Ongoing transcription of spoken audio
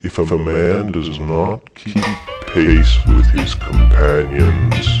If a man does not keep pace with his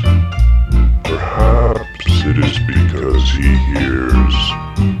companions, perhaps it is because he hears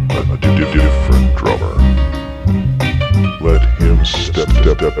a different drummer. Let him step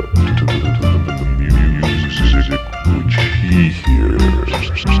to the music which he hears.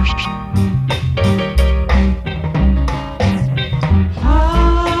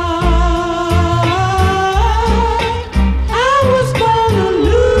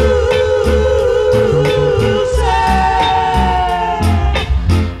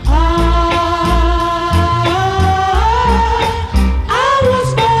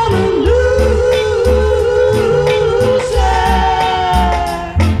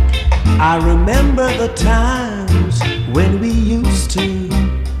 I remember the times when we used to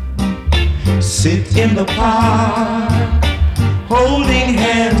sit in the park, holding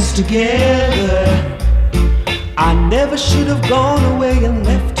hands together. I never should have gone away and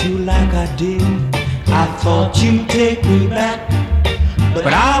left you like I did. I thought you'd take me back,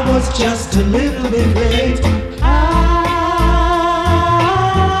 but I was just a little bit late.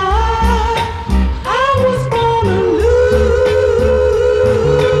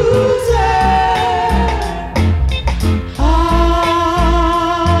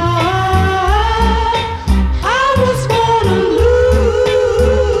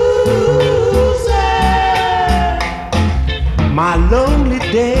 My lonely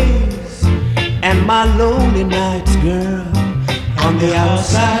days and my lonely nights, girl, on the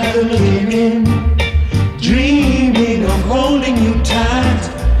outside looking in, dreaming of holding you tight.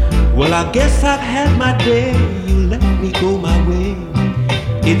 Well, I guess I've had my day, you let me go my way.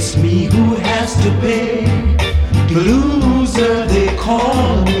 It's me who has to pay, the loser they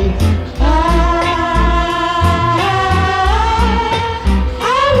call me.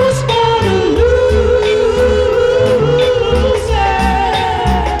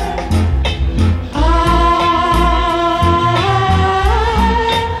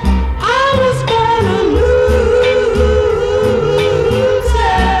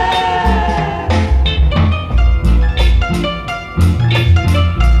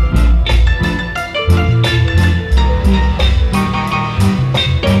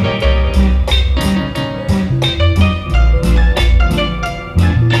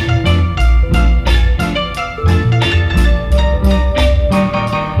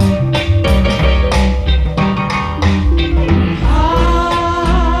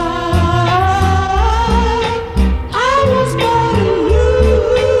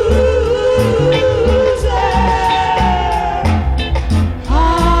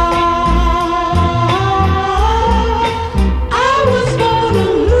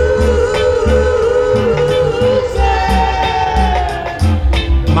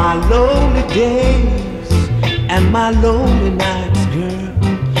 My lonely days and my lonely nights, girl,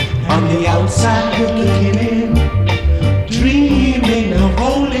 on the outside looking in, dreaming of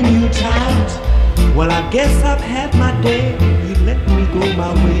holding you tight. Well, I guess I've had my day, you let me go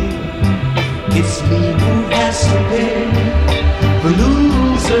my way. It's me who has to pay, the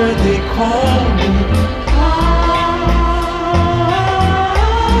loser they call me.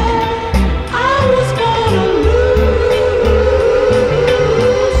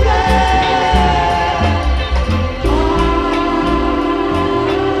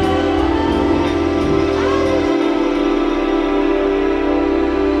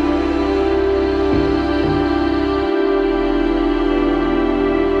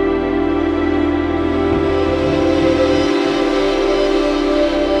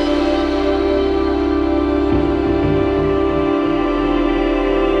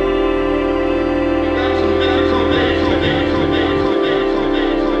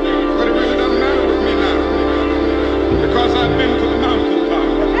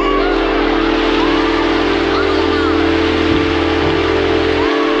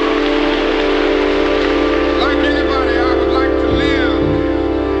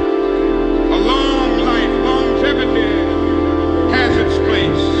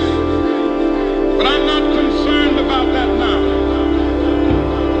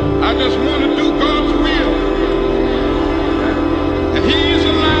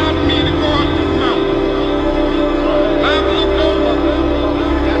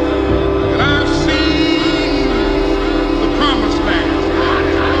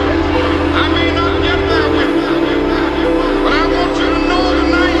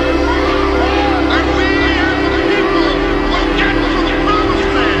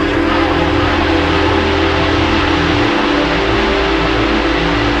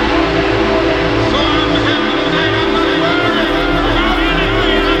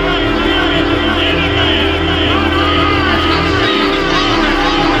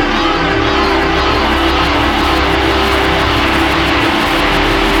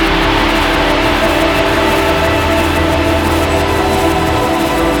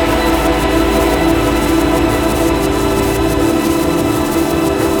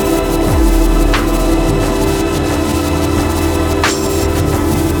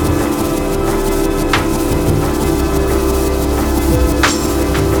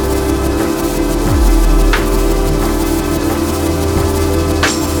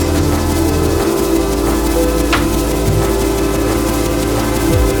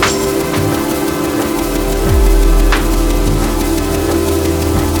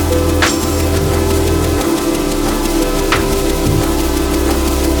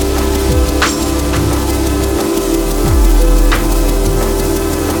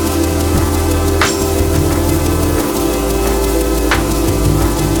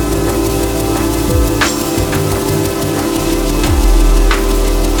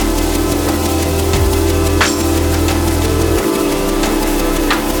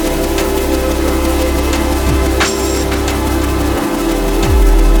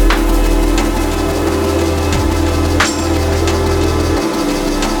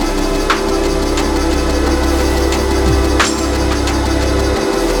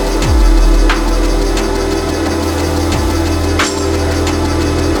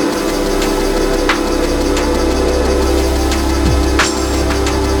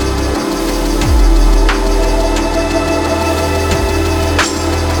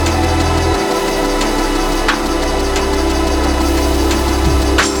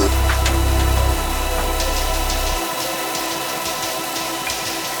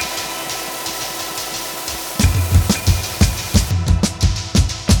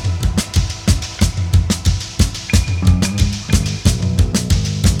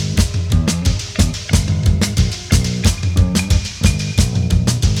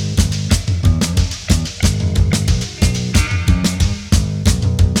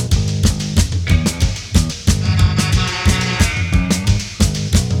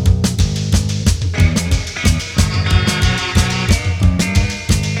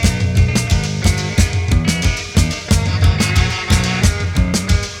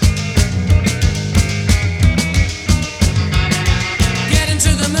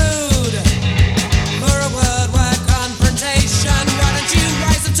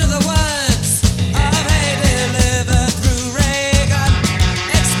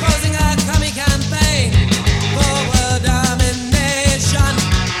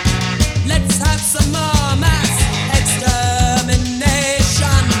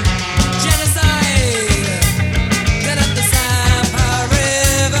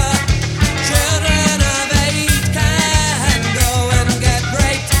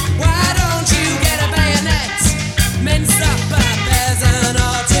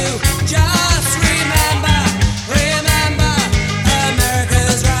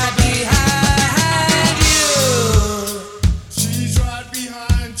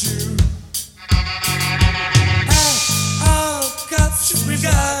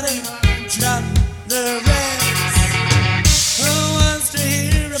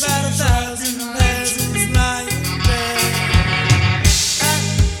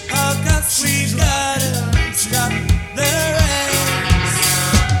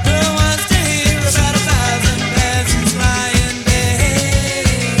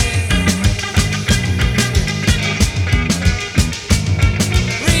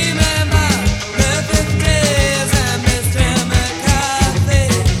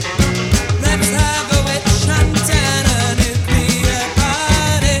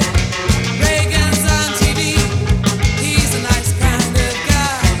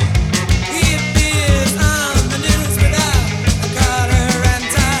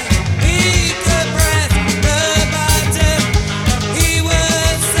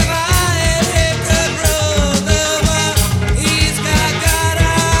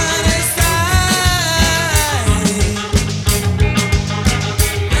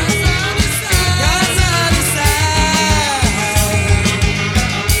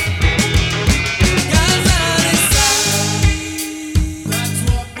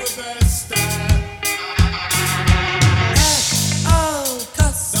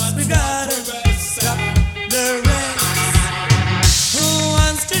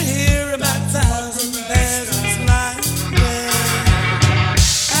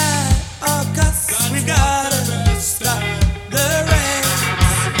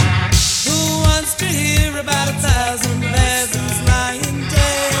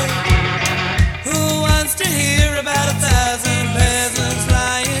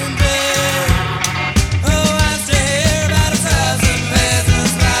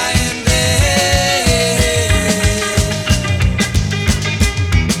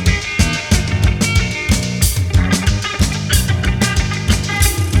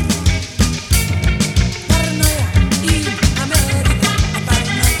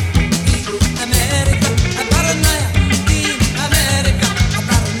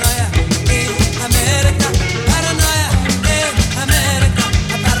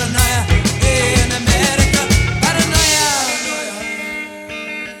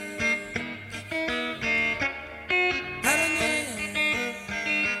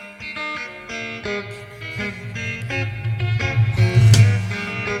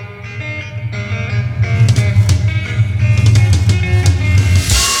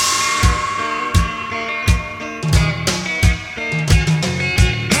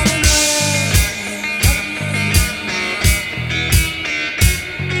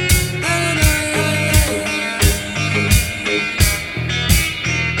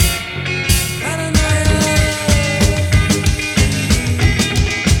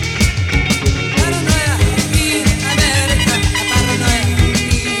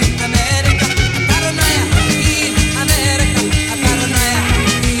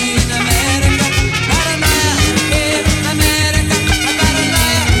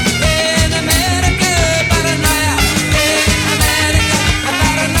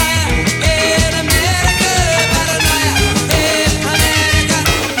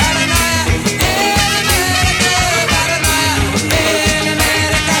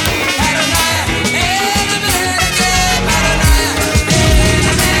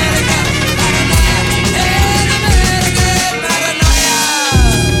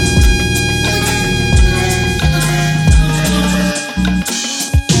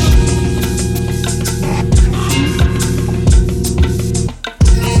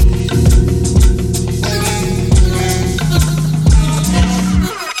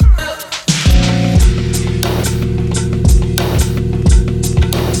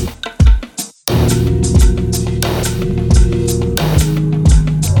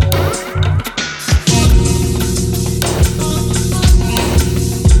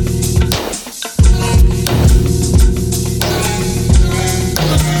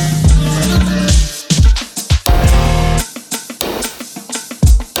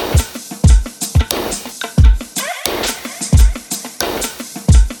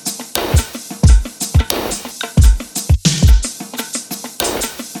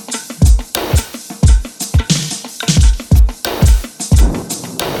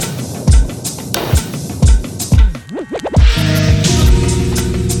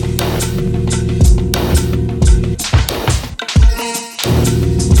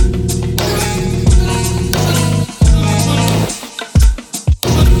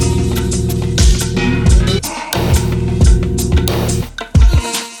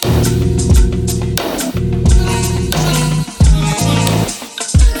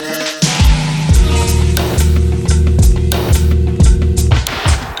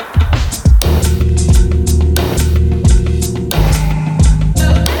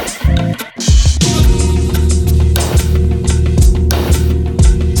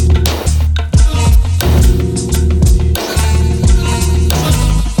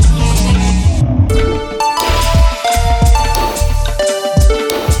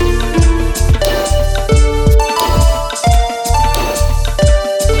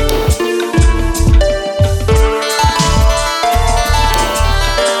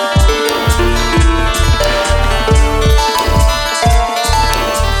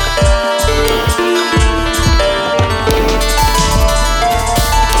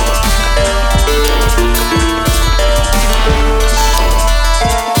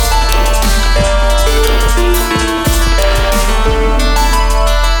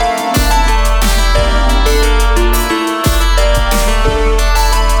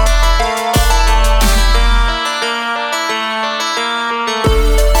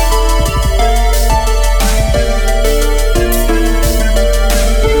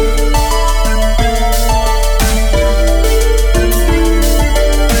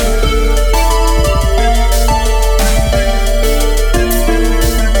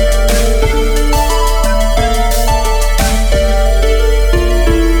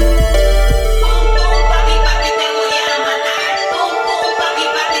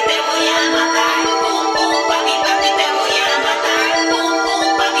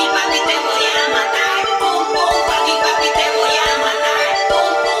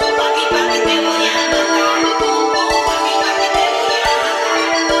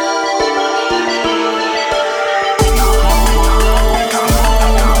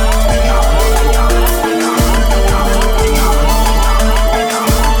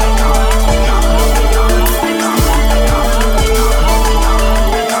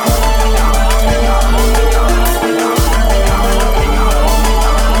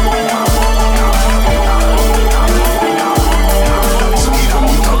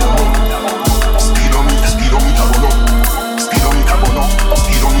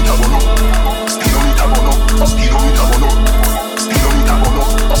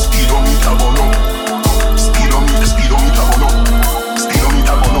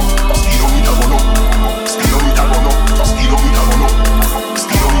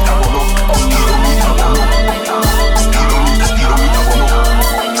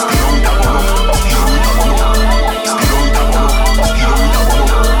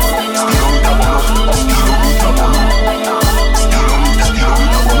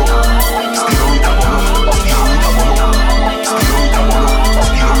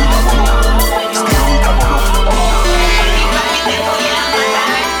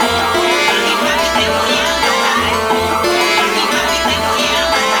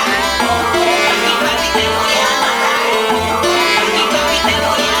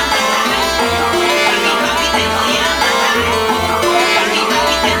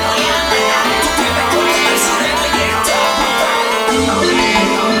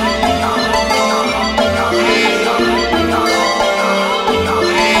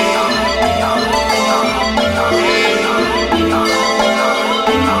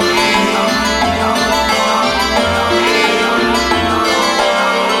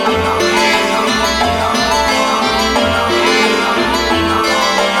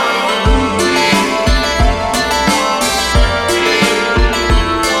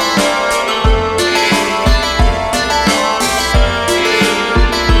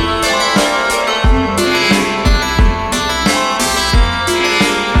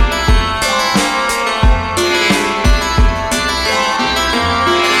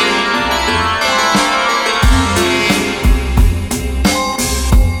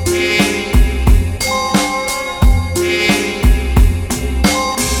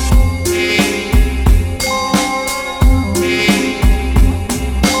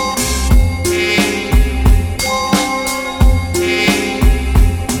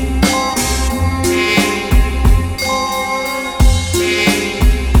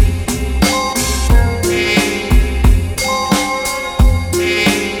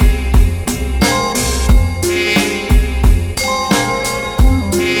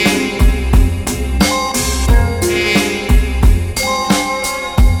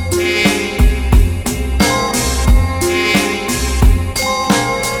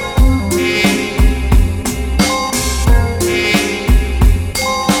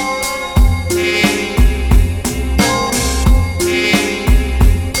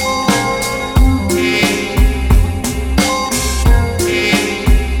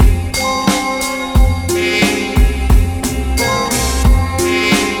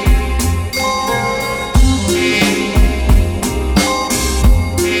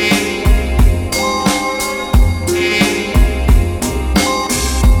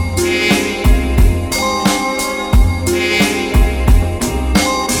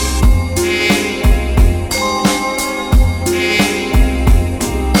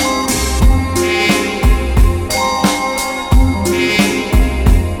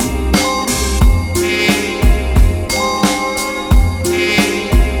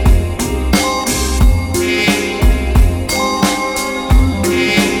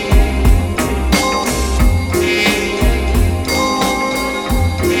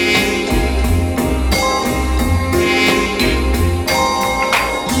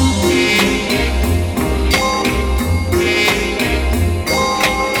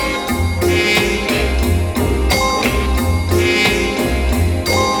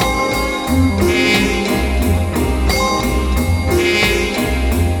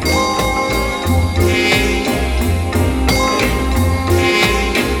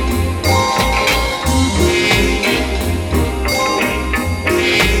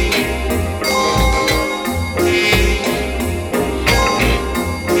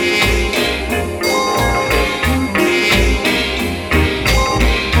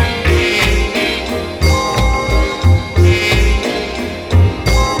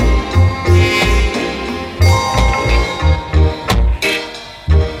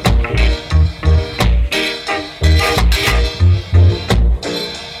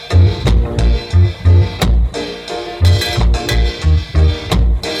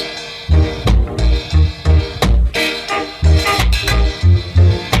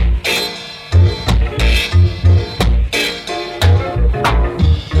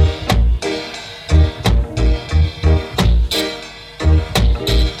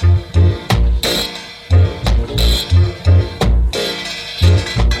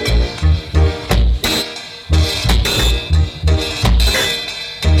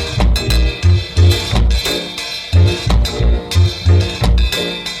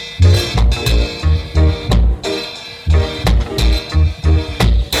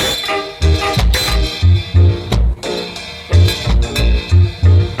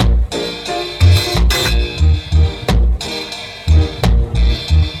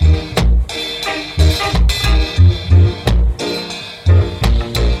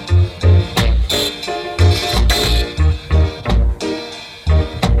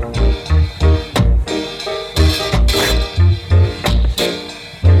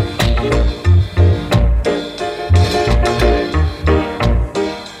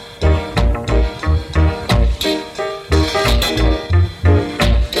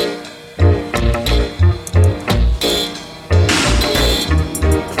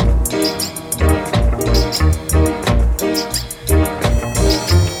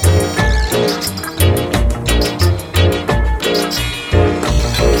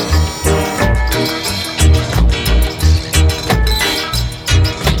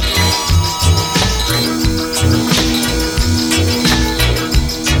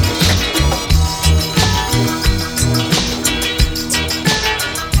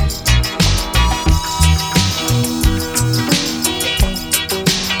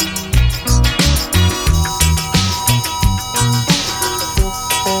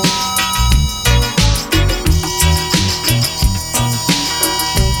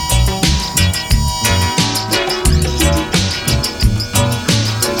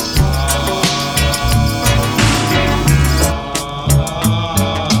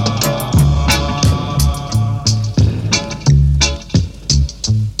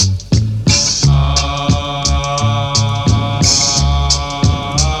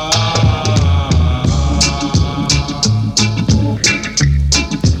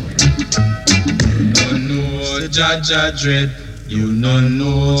 Jaja dread. You no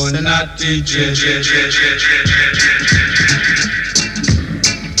know, say not the dread. Dread.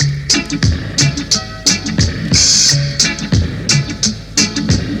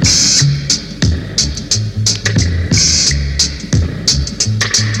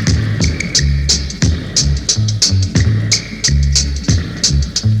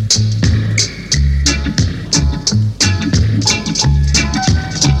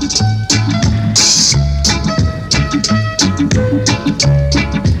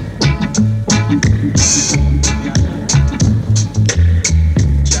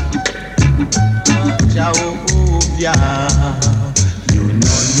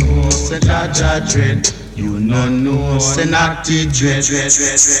 You no know, say not the dread.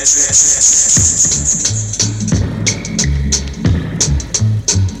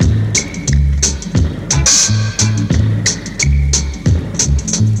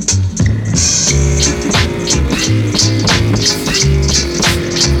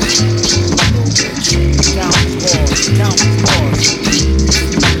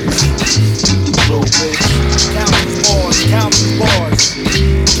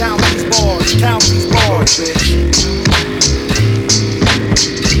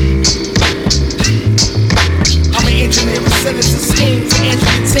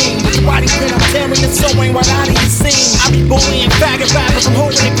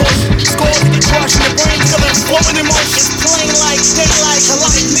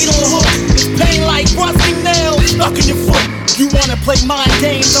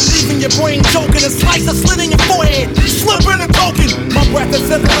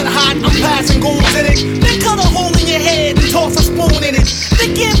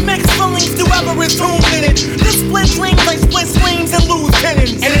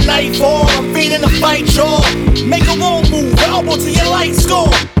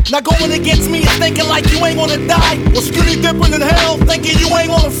 Not going against me is thinking like you ain't gonna die. Or skinny dipping in hell thinking you ain't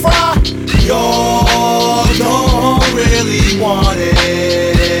gonna fry. Y'all don't really want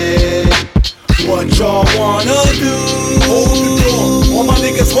it. What y'all wanna do? Hold the door. All my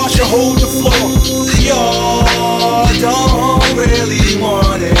niggas watch you hold the floor. Y'all don't really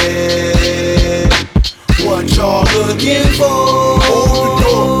want it. What y'all looking for? Hold the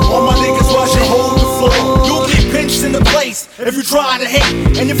door. All my niggas watch you hold the floor. You'll get pinched in the place if you try to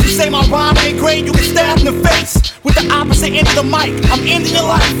hate. And if you say my rhyme ain't great, you get stabbed in the face. With the opposite end of the mic, I'm ending your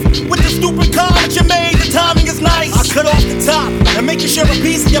life. With the stupid comment you made, the timing is nice. I cut off the top and make you share a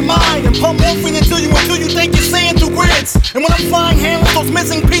piece of your mind. And pump morphine until you think you're seeing through grids. And when I'm flying handles, those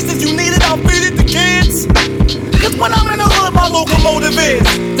missing pieces you needed, I'll feed it to kids. Cause when I'm in the hood, my locomotive is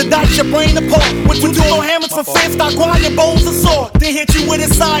to dice your brain apart with two little hammers for fist. I grind your bones to sword. Then hit you with a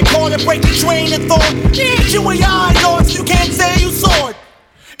sidecar to break your train of thought. Then hit you with your eye darts, you can't say you saw it.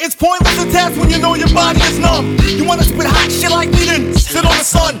 It's pointless to test when you know your body is numb. You wanna spit hot shit like we didn't sit on the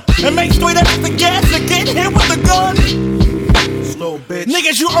sun and make straight up the gas and get hit with the gun. Slow bitch.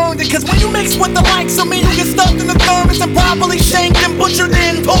 Niggas, you earned it, cause when you mix with the likes of me, you get stuffed in the thermos and properly shanked and butchered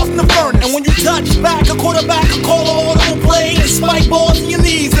and tossed in the furnace. And when you touch back, a quarterback will call an audible play and spike balls in your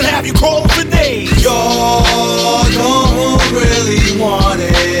knees and have you crawl for days. Y'all don't really want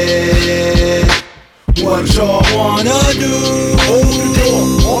it. What y'all wanna do? Hold the door.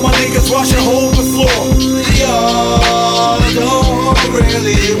 All my niggas watch and hold the floor. Y'all don't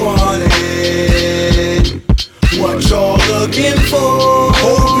really want it. What y'all looking for?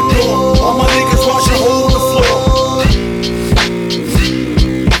 Hold the door. All my niggas watch and hold the floor.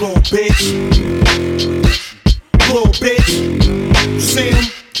 Little bitch. Little bitch. You see him?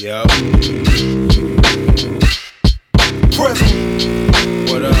 Yup. Prison.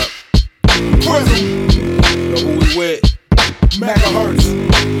 What up? Prison. Yo, who we with? Megahertz.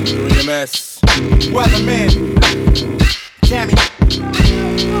 3MS. Weatherman. Cammy.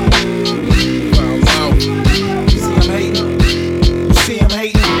 Found out. See him hating. See him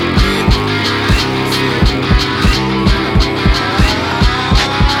hating.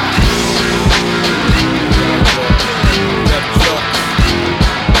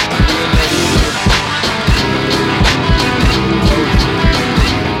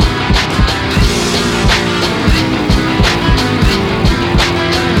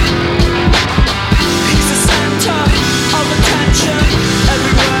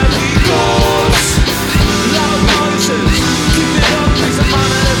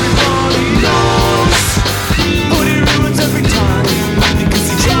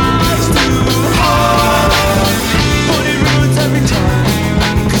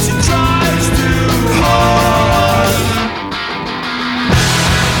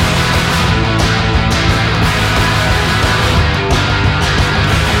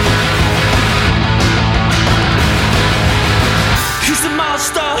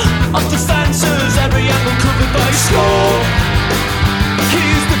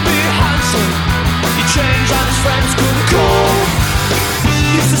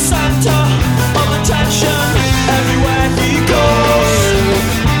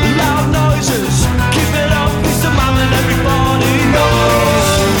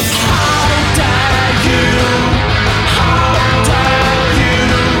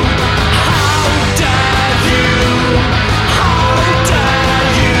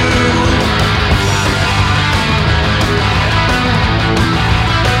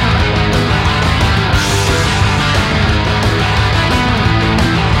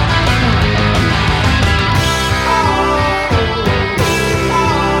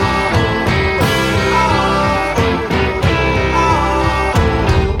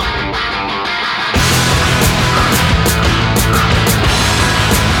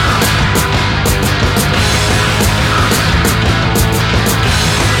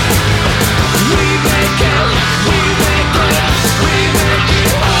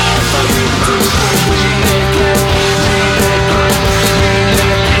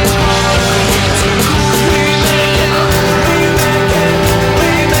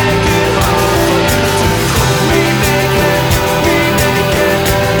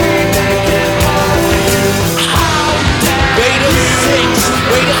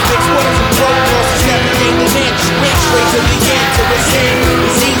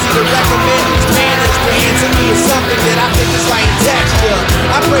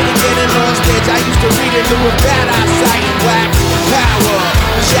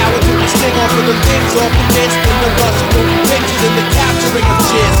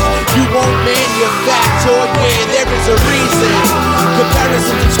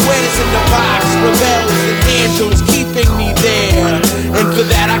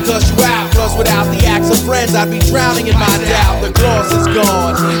 years I'd be drowning in my doubt. The gloss is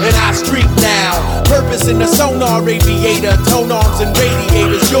gone, and I streak now. Purpose in the sonar radiator, tone arms and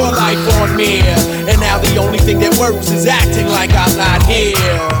radiators, your life on mirror. And now the only thing that works is acting like I'm not here.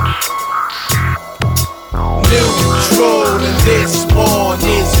 Neutral, and this one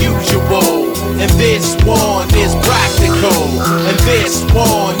is usual, and this one is practical, and this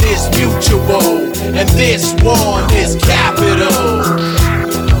one is mutual, and this one is capital.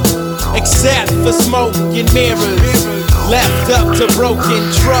 Except for smoke and mirrors, left up to broken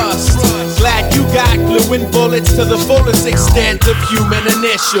trust. Glad you got glue and bullets to the fullest extent of human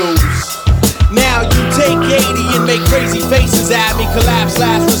initials. Now you take 80 and make crazy faces at me. Collapse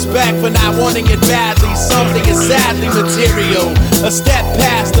last respect for not wanting it badly. Something is sadly material, a step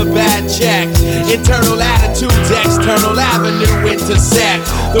past the bad checks. Internal attitudes, external avenue intersect.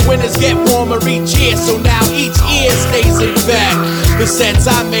 The winters get warmer each year, so now each ear stays in fact. The sense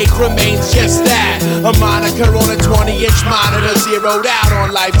I make remains just that, a moniker on a 20-inch monitor, zeroed out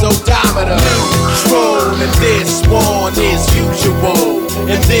on life's odometer. Neutral, and this one is usual,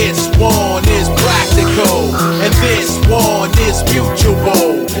 and this one is practical, and this one is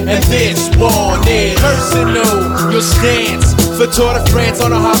mutual, and this one is personal. Your stance for Tour de France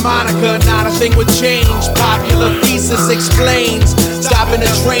on a harmonica, not a thing would change. Popular thesis explains stopping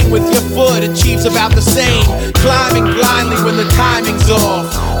a train with your foot achieves about the same. Climbing blindly when the timing's off,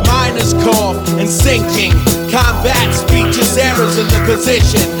 miners cough and sinking. Combat speeches, errors in the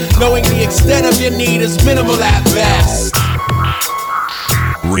position, knowing the extent of your need is minimal at best.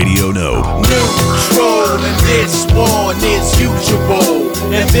 Radio No. Neutral, and this one is usual,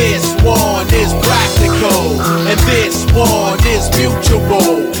 and this one is practical, and this one is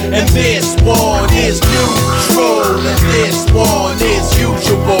mutual, and this one is neutral, and this one is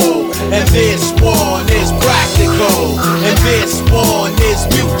usual, and this one is practical, and this one is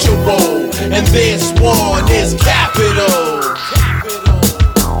mutual, and this one is capital.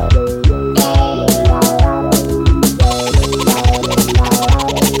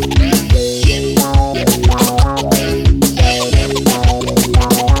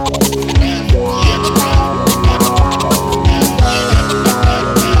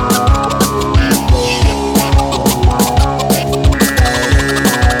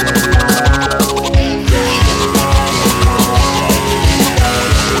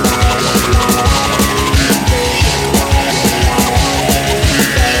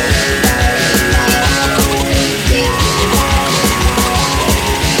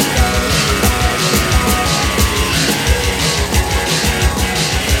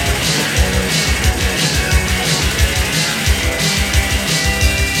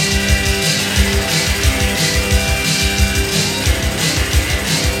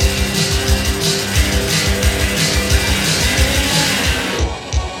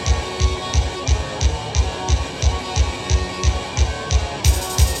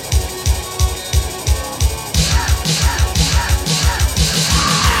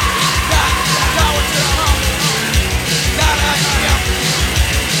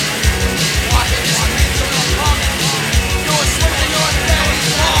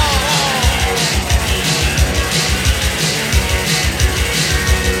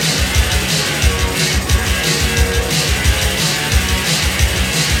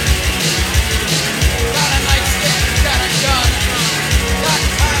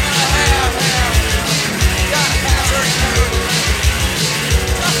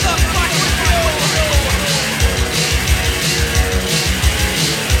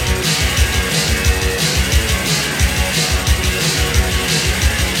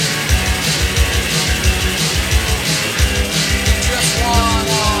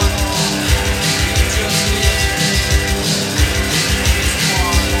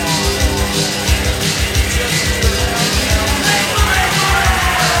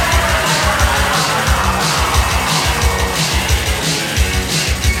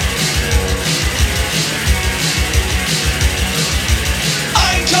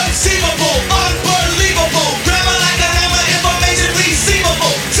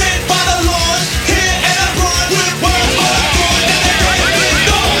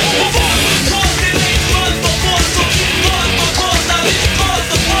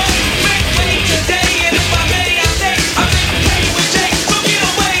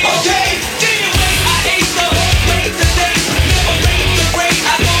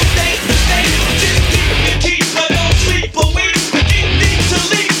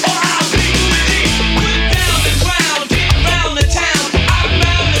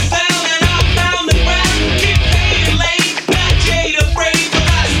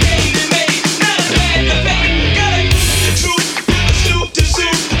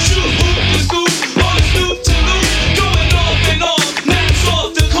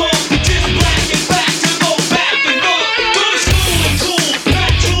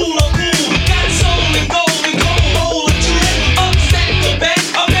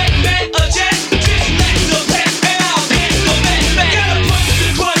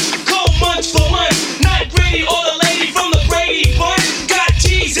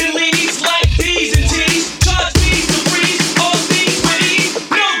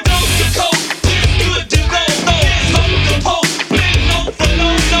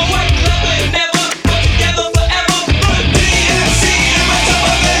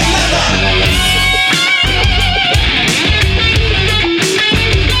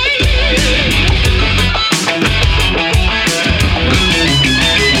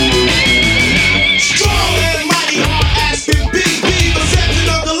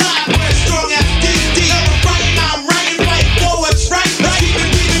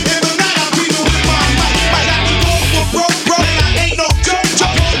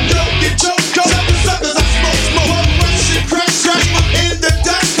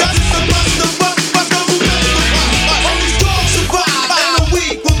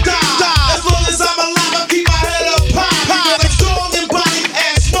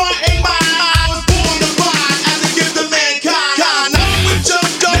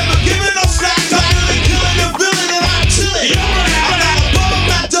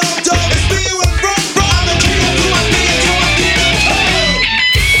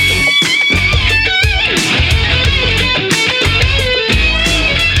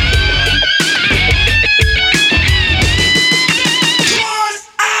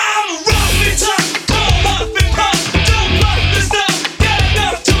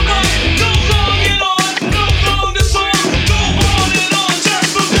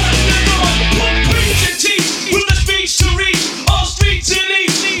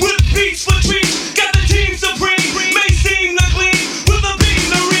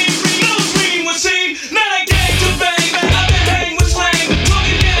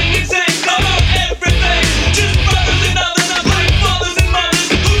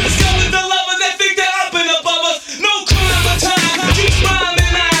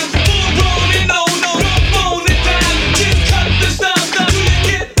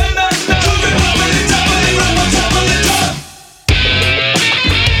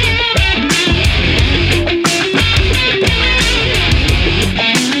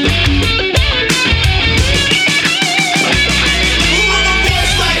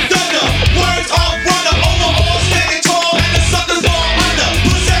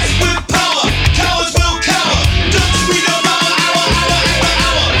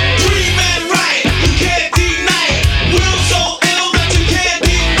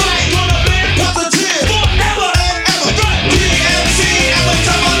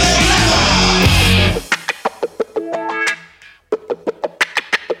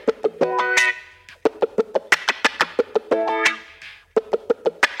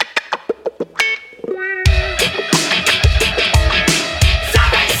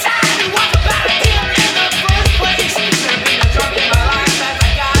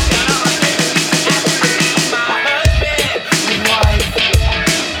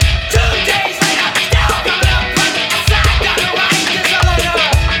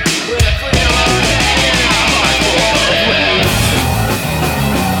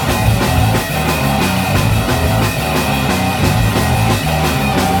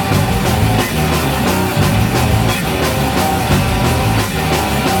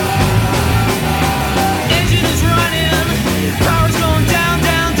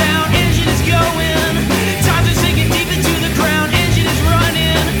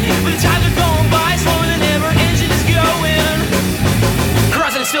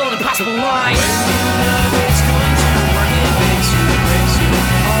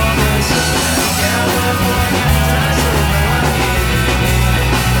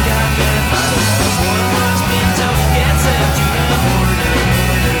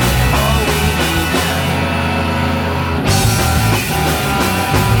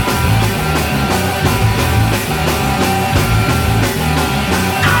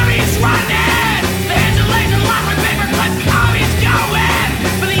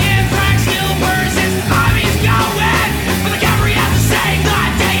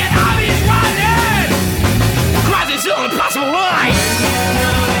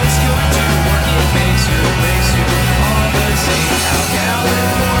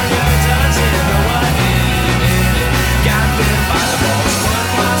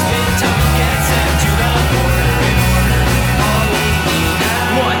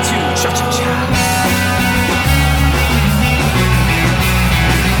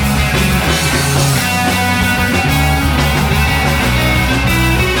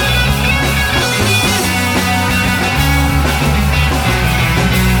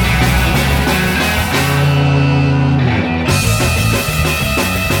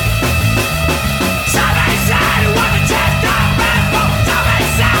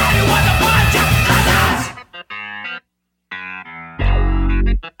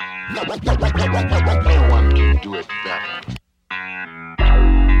 No one can do it better. No one can do it better.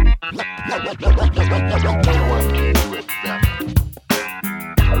 No one can do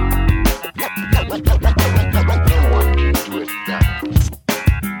it better.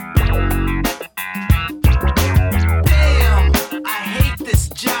 Damn, I hate this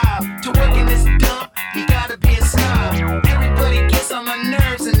job. To work in this dump, you gotta be a snob. Everybody gets on my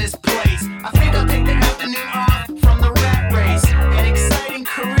nerves in this place. I think I'll take the afternoon off from the rat race. An exciting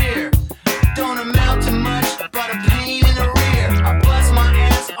career, don't amount to much, but a pain in the rear. I bust my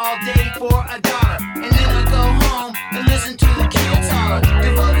ass all day for $1, and then I go home and listen to the kids holler.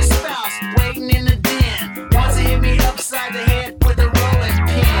 Devoted spouse waiting in the den, wants to hit me upside the head with a rolling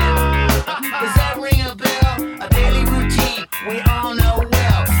pin. Does that ring a bell? A daily routine we all know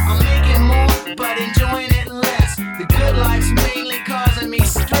well. I'm making more, but enjoying it less. The good life's mainly causing me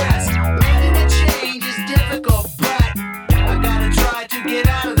stress. Making a change is difficult, but I gotta try to get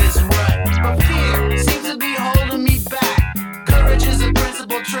out of this rut. But fear seems to be holding me back. Courage is a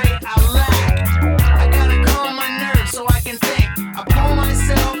principal trait I lack. I gotta calm my nerves so I can think. I pour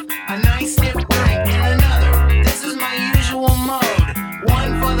myself a nice stiff drink and another. This is my usual mode.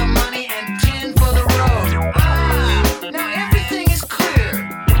 1 for the money and 10 for the road. Now everything is clear.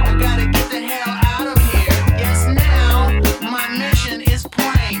 I gotta get the hell out of here. Yes, now my mission is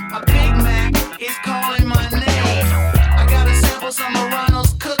plain. A Big Mac is calling my name. I gotta sample some of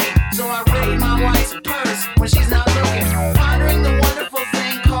Ronald's cooking, so I raid my wife's purse when she's not looking. Pondering the wonderful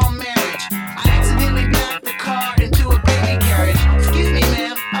thing called marriage, I accidentally backed the car into a baby carriage. Excuse me,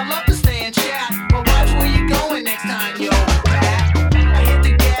 ma'am, I'd love to stay and chat, but watch where you going next time, yo, bat. I hit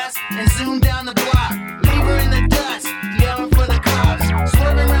the gas and zoom down the block, leave her in the dust, yelling for the cops.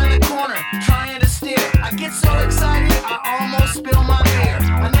 Swerving around the corner, trying to steer. I get so excited, I almost spill my beer.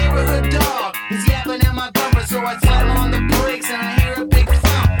 A neighborhood dog is yapping at my bumper, so I slam on the brakes and I hear a big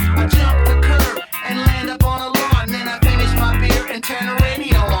thump. I jump the curb and land up on a lawn, then I finish my beer and turn the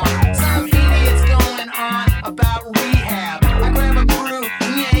radio on. Some idiot's going on about rehab. I grab a brew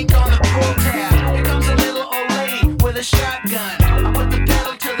and yank on the pull tab. Here comes a little old lady with a shotgun. I put the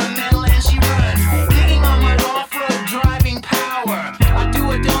pedal to the metal and she runs, digging on my off-road driving power. I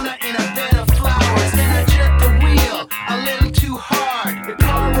do a donut in a bed of flowers, then I jerk the wheel a little too hard. The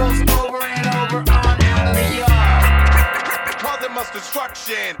car rolls over and over on out of the yard. Causing much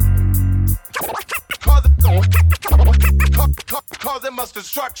destruction. Causing much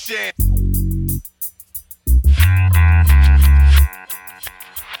destruction.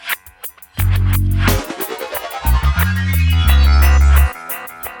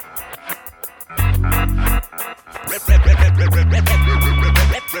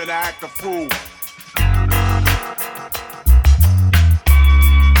 Better act a fool.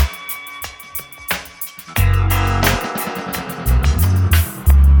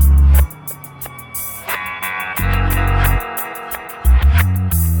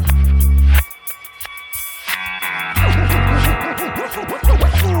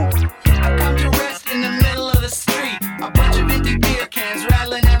 I come to rest in the middle of the street. A bunch of empty beer cans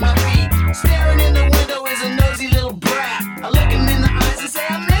rattling at my feet. Staring in the window is a nosy little brat. I look him in the eyes and say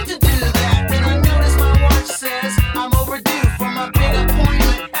I meant to do that. Then I notice my watch says I'm overdue for my big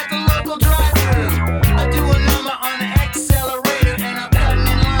appointment at the local drive-thru. I do a number on the accelerator and I'm cutting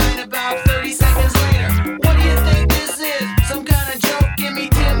in line about 30 seconds later. What do you think this is? Some kind of joke? Give me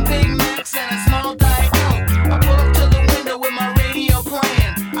 10 Big Macs and a small Diet Coke. I pull up to the window with my radio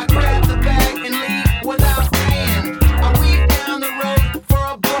playing. I grab the bag and leave without paying. I weave down the road for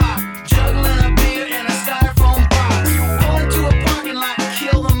a block.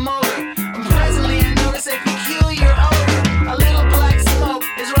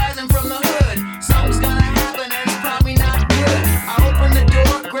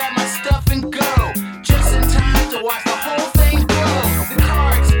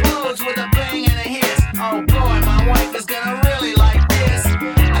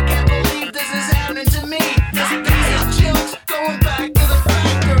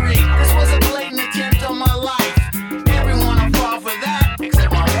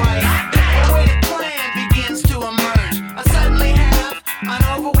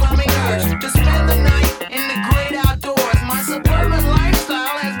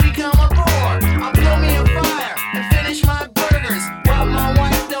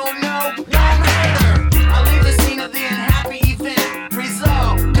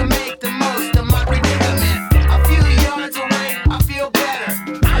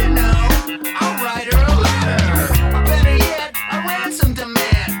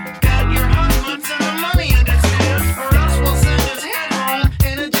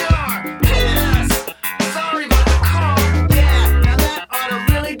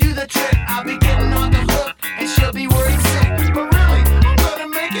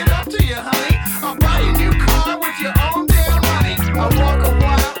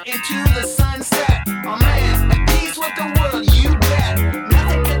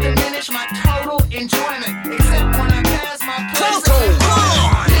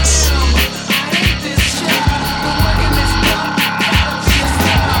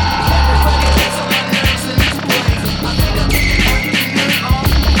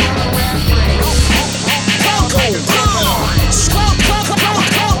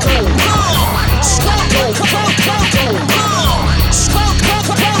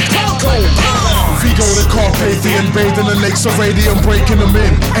 bathing the lakes of radium, breaking them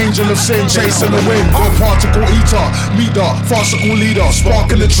in. Angel of sin, chasing the wind. Or particle eater, meter, farcical leader,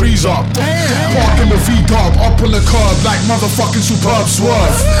 sparking the trees up. Parking the V-dub, up on the curb like motherfucking superb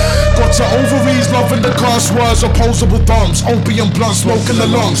swerve. Got your ovaries, loving the curse words, opposable thumbs. Opium blunt, smoking the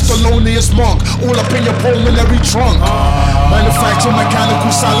lungs. Thelonious monk, all up in your pulmonary trunk. Manufacture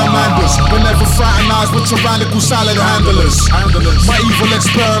mechanical salamanders, but never fraternized with tyrannical salad handlers. My evil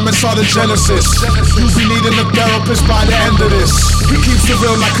experiments are the genesis. You'll be needing a therapist by the end of this. He keeps it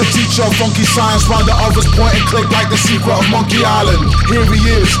real like a teacher of funky science, while the others point and click like the secret of Monkey Island. Here he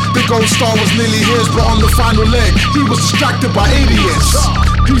is, the gold star was nearly his, but on the final leg, he was distracted by idiots.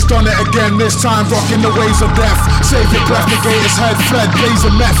 He's done it again, this time rocking the waves of death. Save your breath, the greatest head fled,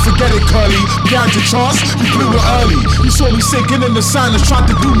 blazing meth. Forget it, Curly, you had your chance, you blew it early. You saw me sinking in the sand and tried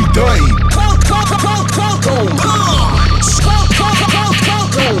to do me dirty.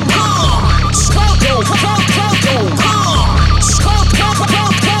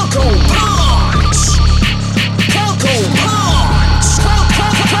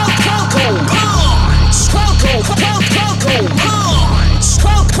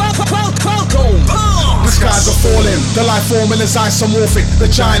 Skies are falling, the life forming is isomorphic. The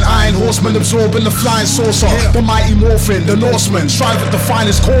giant iron horseman absorbing the flying saucer. The mighty morphin, the Norseman, strive at the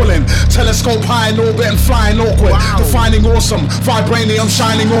finest calling. Telescope high in orbit and flying awkward. Defining awesome, vibranium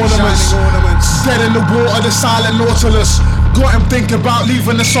shining ornaments. Dead in the water, the silent Nautilus. Got him thinking about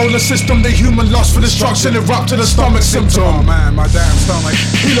leaving the solar system. The human lust for destruction erupted a stomach symptom. Oh man, my damn stomach.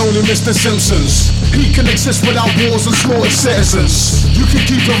 He'll only miss the Simpsons. He can exist without wars and slaughtered citizens. You can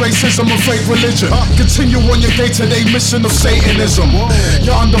keep your racism and fake religion. Continue on your day-to-day mission of Satanism.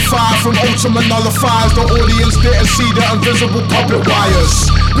 You're under fire from ultimate nullifiers. The audience didn't see the invisible puppet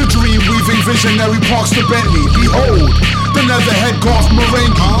wires. The dream-weaving visionary parks the Bentley. Behold, the leatherhead Garth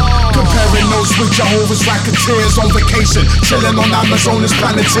Marenghi. Comparing notes with Jehovah's racketeers on vacation, chilling on Amazonas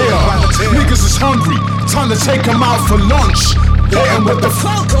Planeteer. Niggas is hungry, time to take them out for lunch. Hitting with the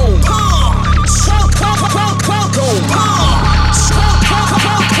Falco.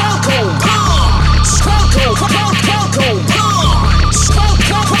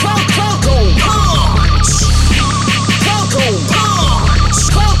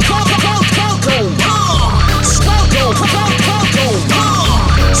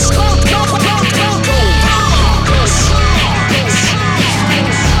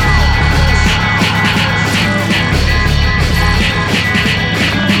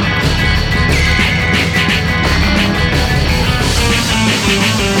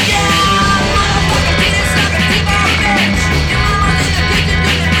 Yeah, motherfucker, this is like a deep bitch.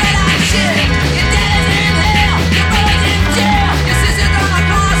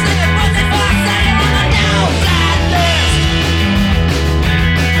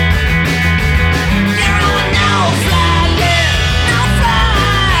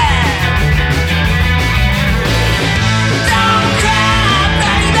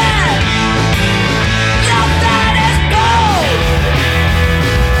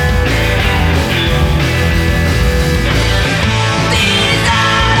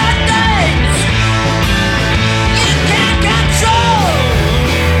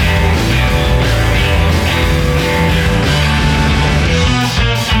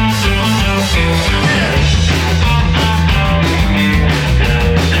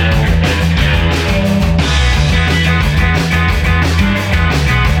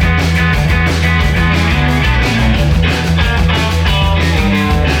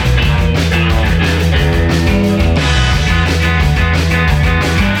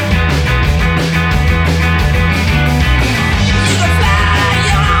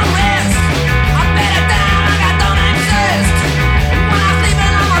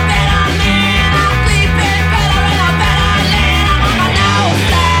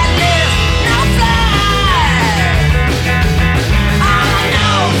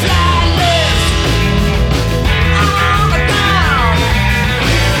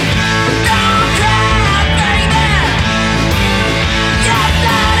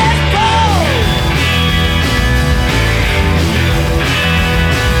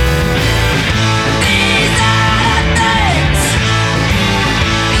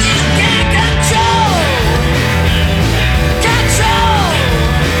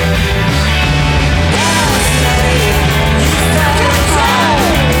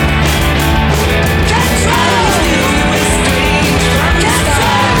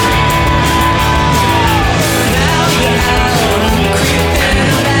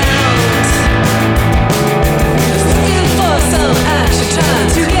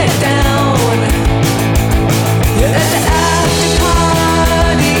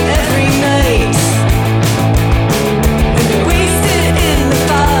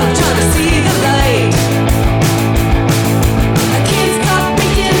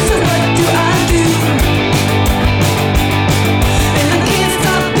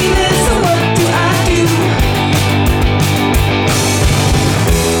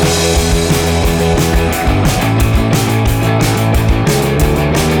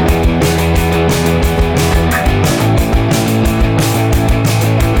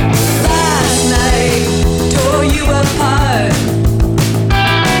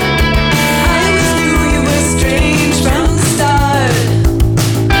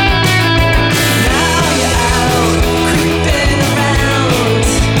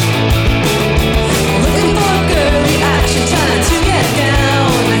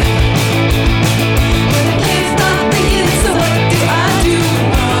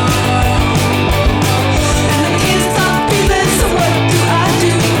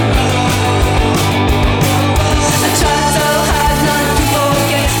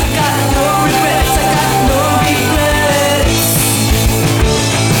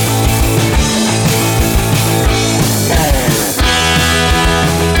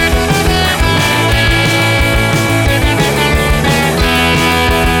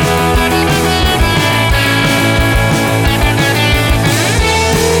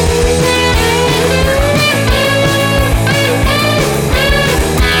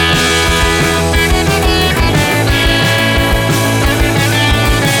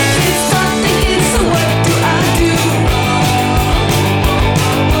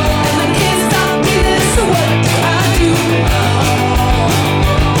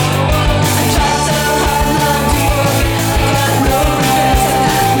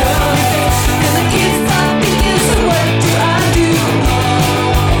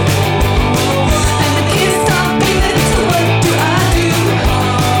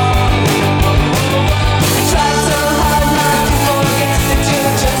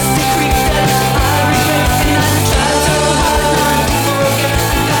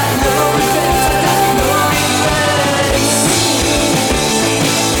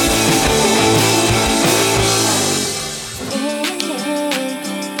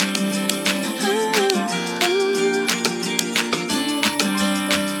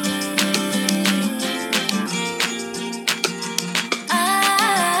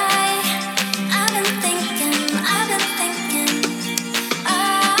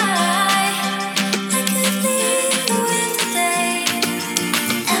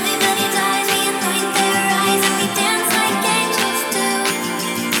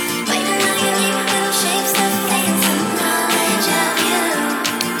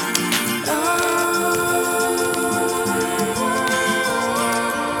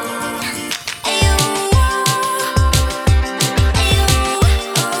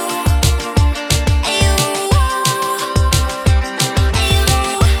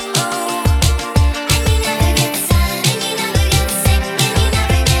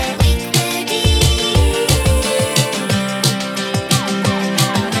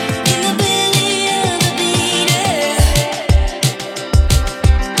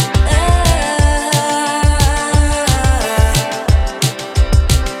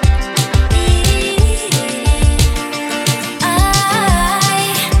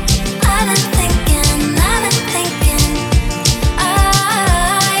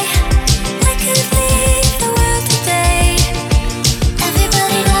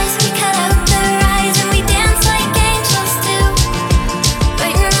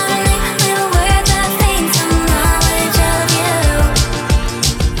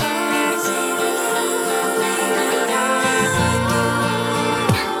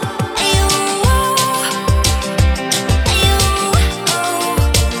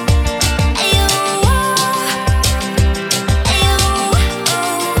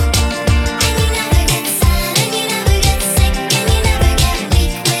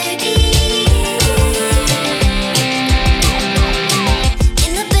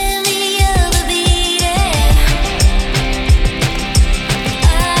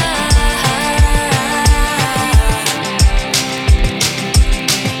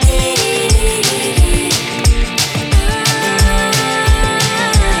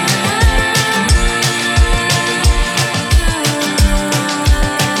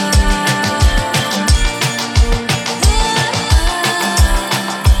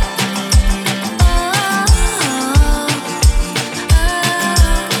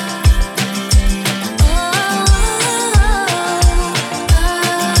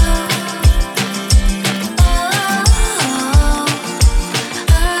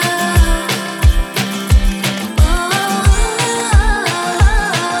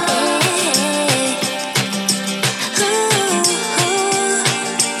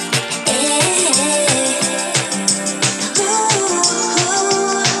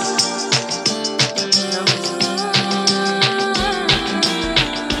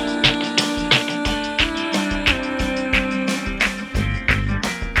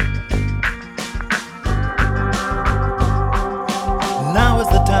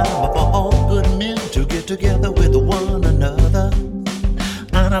 together with one another.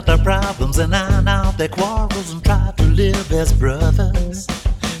 Iron out their problems and iron out their quarrels and try to live as brothers.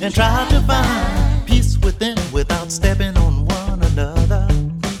 And try to find peace within without stepping on one another.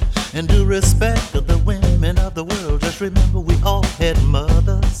 And do respect of the women of the world. Just remember we all had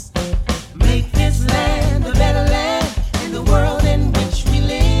mothers. Make this land a better land in the world in which we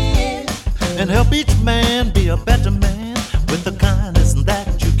live. And help each man be a better man with the kindness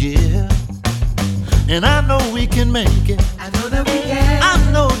that you give. And I know we can make it. I know that we can.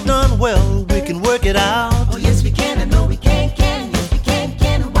 I know done well we can work it out. Oh yes we can. I know we can. Yes we can.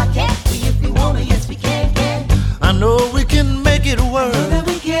 And why can't we if we wanna? Yes we can. I know we can make it work. I know that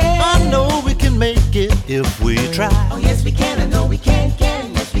we can. I know we can make it if we try. Oh yes we can. I know we can.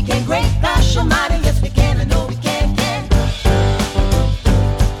 Yes we can. Great gosh almighty. Yes we can. I know we can.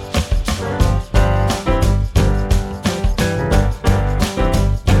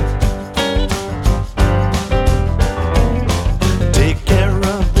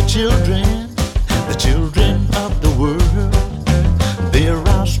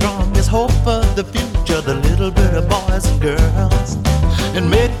 Hope for the future, the little bit of boys and girls, and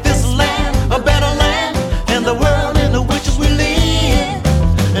make this land a better land and the world in which we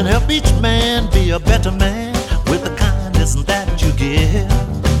live, and help each man be a better man with the kindness that you give.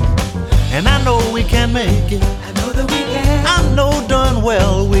 And I know we can make it. I know that we can. I know done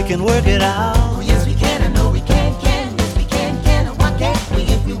well we can work it out. Oh yes we can. I know we can. Yes we can. And why can't we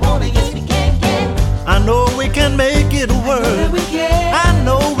if we wanna? Yes we can. I know we can make it work. I know that we can. I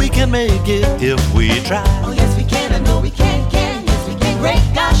know we can make it if we try. Oh yes we can. I know we can. Yes we can. Great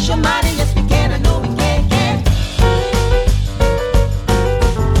gosh almighty. Yes we can. I know we can.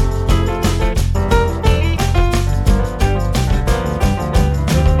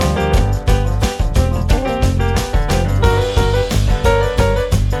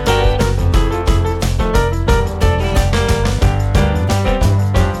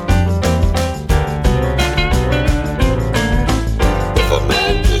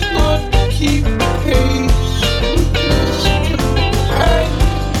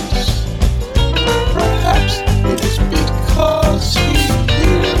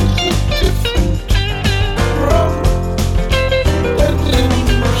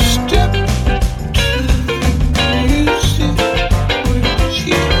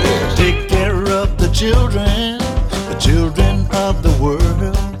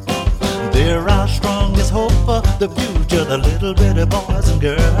 The future, the little bitty boys and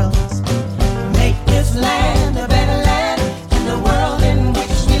girls. Make this land a better land in the world in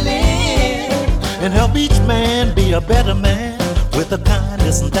which we live. And help each man be a better man with the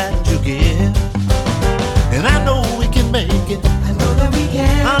kindness that you give. And I know we can make it. I know that we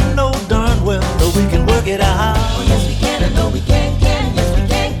can. I know darn well that we can work it out. Oh yes we can. I know we can. Yes we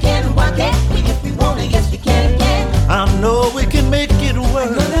can. And why can't we if we wanna? Yes we can. I know we can make it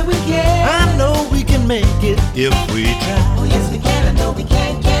work. I know that we can. I know we can make it if we try. Oh yes we can. I know we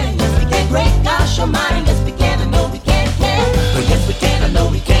can. Yes we can. Great gosh almighty. Yes we can. I know we can. Oh yes we can. I know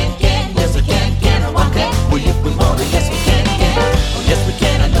we can. Yes we can. And why can't we if we wanna? Yes we can. Oh yes we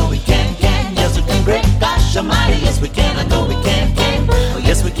can. I know we can. Yes we can. Great gosh almighty. Yes we can. I know we can. Oh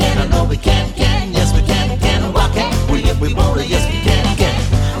yes we can. I know we can. Yes we can. And why can't we if we wanna? Yes we can.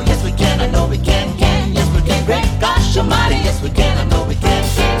 Oh yes we can. I know we can. Yes we can. Great gosh almighty. Yes we can. I know we can.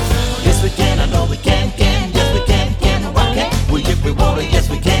 Yes we can. I know we can. Yes we can. And why can't we if we wanna? Yes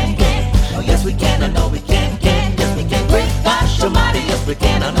we can. Oh yes we can. I know we can. Yes we can. Great gosh almighty. Yes we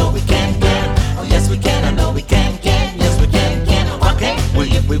can. I know we can. Oh yes we can. I know we can. Yes we can. And why can't we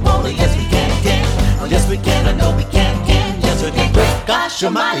if we wanna? Yes we can. Oh yes we can. I know we can. Yes we can. Great gosh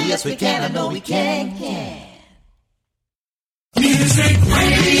almighty. Yes we can. I know we can. Music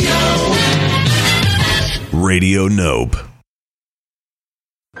Radio. Radio Nope.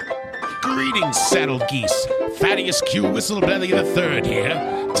 Greetings, saddle geese. Thaddeus Q. Whistlebelly III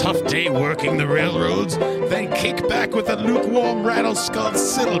here. Tough day working the railroads, then kick back with a lukewarm rattle-skulled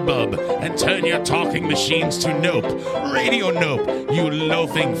Siddlebub and turn your talking machines to Nope. Radio Nope, you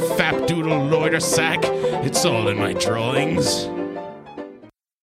loafing fap-doodle loiter sack. It's all in my drawings.